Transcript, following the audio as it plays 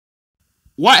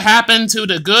What happened to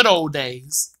the good old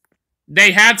days?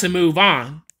 They had to move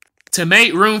on to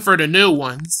make room for the new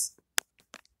ones.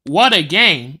 What a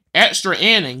game! Extra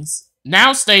innings.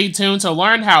 Now stay tuned to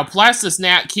learn how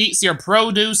Plastisnap keeps your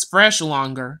produce fresh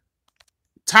longer.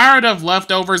 Tired of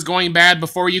leftovers going bad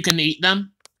before you can eat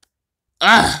them?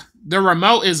 Ugh, the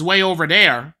remote is way over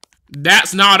there.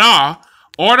 That's not all.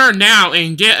 Order now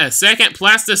and get a second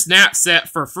Plastisnap set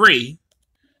for free.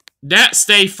 That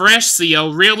Stay Fresh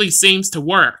seal really seems to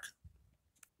work.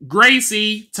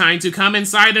 Gracie, time to come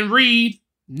inside and read.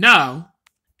 No.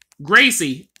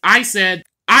 Gracie, I said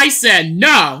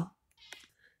no!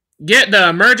 Get the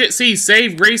emergency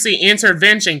Save Gracie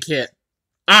intervention kit.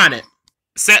 On it.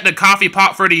 Set the coffee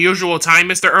pot for the usual time,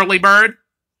 Mr. Early Bird?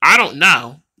 I don't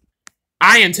know.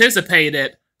 I anticipate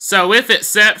it, so if it's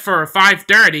set for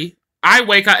 5:30, I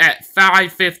wake up at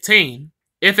 5:15.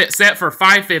 If it's set for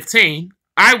 5:15,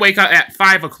 I wake up at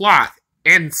 5 o'clock,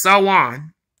 and so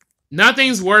on.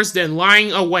 Nothing's worse than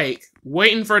lying awake,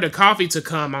 waiting for the coffee to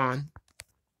come on.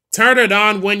 Turn it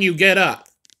on when you get up.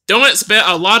 Don't expect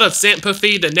a lot of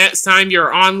sympathy the next time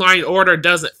your online order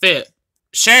doesn't fit.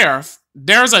 Sheriff,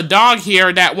 there's a dog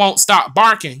here that won't stop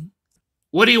barking.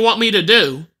 What do you want me to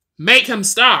do? Make him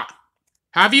stop.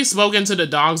 Have you spoken to the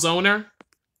dog's owner?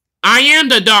 I am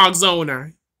the dog's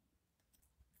owner.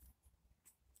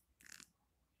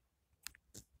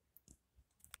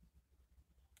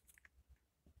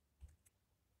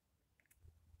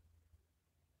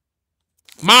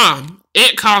 Mom,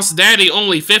 it costs Daddy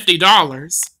only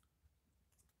 $50.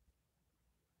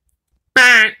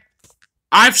 Bang!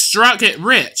 I've struck it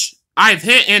rich. I've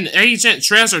hit an ancient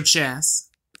treasure chest.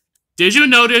 Did you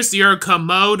notice your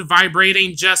commode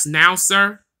vibrating just now,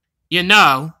 sir? You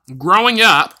know, growing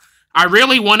up, I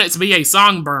really wanted to be a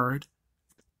songbird.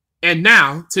 And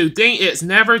now, to think it's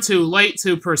never too late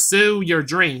to pursue your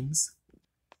dreams.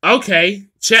 Okay,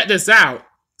 check this out.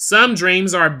 Some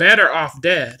dreams are better off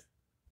dead.